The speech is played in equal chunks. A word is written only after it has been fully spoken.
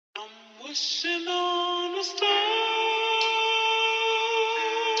wishing on a star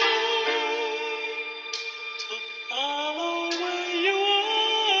to follow where you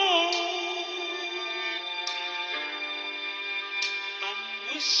are. I'm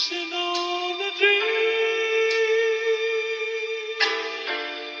wishing on a dream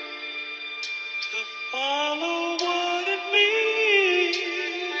to follow what it means.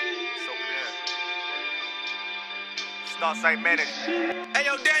 So start site management. Hey,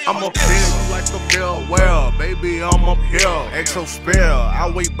 yo, Daniel, I'm up there like a bell well, baby, I'm up here. Exo spell,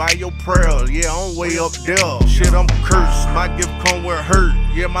 I wait by your prayer. Yeah, I'm way up there. Shit, I'm cursed. My gift come where it hurt.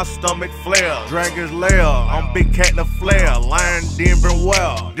 Yeah, my stomach flare. Dragon's lair, I'm big cat the flare. Lion Denver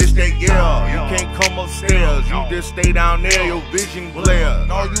well. This that yeah, you can't come upstairs. You just stay down there, your vision glare.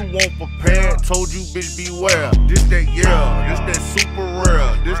 All you want prepared, told you bitch beware. This that yeah, this that super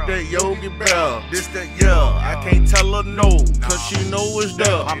rare. This that Yogi Bear. This that yeah, I can't tell her no, cause she know it's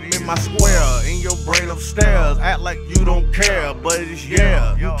there. I'm in my square, in your brain upstairs. Act like you don't care, but it's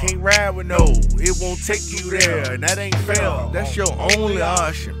yeah. You can't ride with no, it won't take you there. That ain't fair, that's your only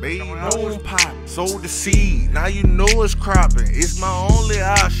option, baby. No pop, sold the seed, now you know it's cropping. It's my only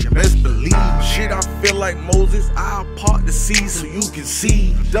option, best believe. Shit, I feel like Moses, I'll part the sea so you can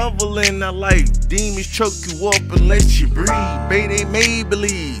see. Devil in that life, demons choke you up and let you breathe. Baby, they may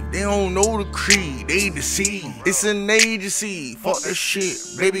believe, they don't know the creed, they deceive. It's an agency, fuck that shit,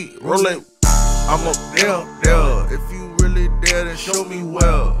 baby, roll it. I'm up there. If you really there, then show me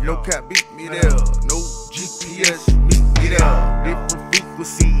well. No cap, beat me there. No GPS, meet me there. Different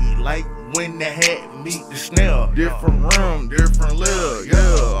frequency, like when the hat meet the snare. Different room, different layer.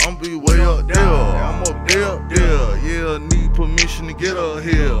 Yeah, I'm be way up there. I'm up there. Yeah, need permission to get up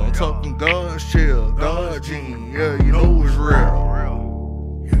here. I'm talking God's chill, God gene. Yeah, you know it's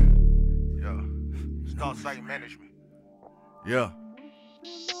real. Yeah. Start site management. Yeah.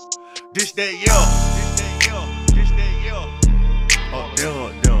 This that yeah. Up there.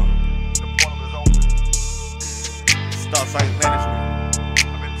 The portal is open. Start site management.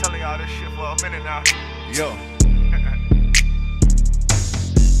 I've been telling y'all this shit for a minute now. Yeah.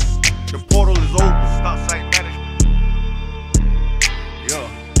 The portal is open. Start site management. Yeah.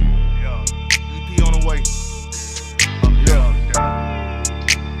 Yeah. EP on the way.